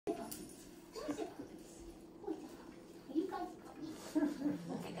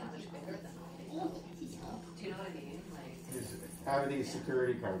much bigger than all these. Do you know what I mean? Like, have these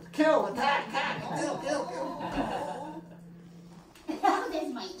security cards. Kill, attack, kill, kill. Oh,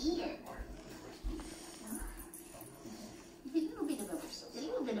 there's my ear. A little bit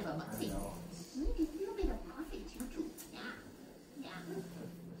of a muffin. A little bit of muffin, choo-choo. Yeah. Yeah.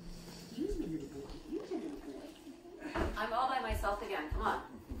 Use me, little boy. Use me, little boy. I'm all by myself again. Come on.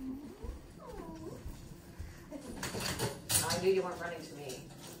 I knew you weren't running to me.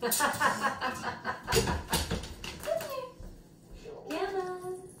 Anna.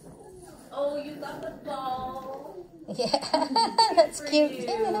 Oh, you got the ball. Yeah, that's cute.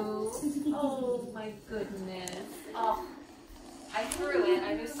 Oh my goodness. Oh, I threw it.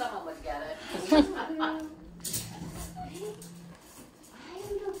 I knew someone would get it.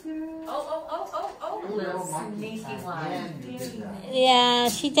 Oh, little sneaky one. Yeah,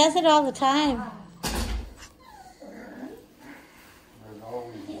 she does it all the time.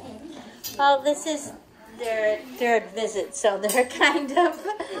 Oh, this is their third visit, so they're kind of...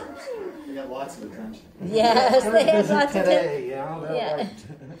 They got lots of attention. Yes, they have lots of today, you know, they're white.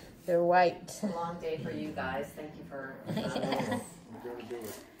 They're white. It's a long day for you guys. Thank you for... I'm gonna do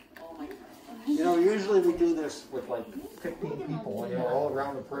it. Oh my God. You know, usually we do this with like 15 people, you know, all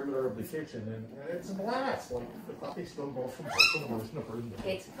around the perimeter of the kitchen, and it's a blast. Like, the puppies still go from person to person to person.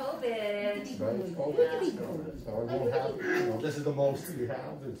 It's COVID. Right, it's COVID, so I won't have, you know, this is the most we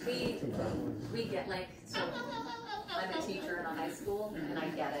have. Is We- 2 families. We get like, so I'm a teacher in a high school, and I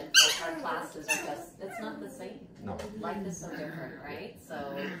get it. Like, our classes are just, it's not the same. No. Life is so different, right?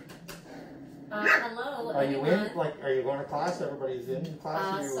 So, hello, Are you anyone? in? Like, are you going to class? Everybody's in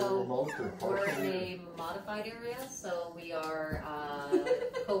class? Are you So remote or we're in partially? a modified area, so we are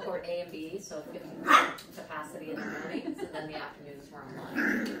cohort A and B, so 50% capacity in the mornings, and then the afternoons we're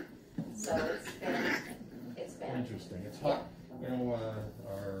online. So it's been Interesting. It's hot. You know,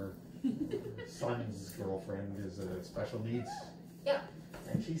 our son's girlfriend is a special needs. Yeah.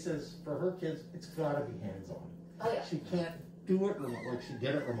 And she says for her kids, it's got to be hands-on. Oh yeah. She can't do it remotely. Like, she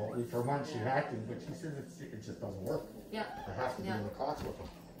did it remotely for months. She had to, but she says it just doesn't work. Yeah. I have to be in the class with them.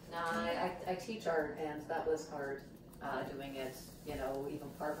 No, I teach art, and that was hard doing it, you know, even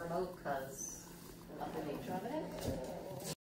part remote because of the nature of it.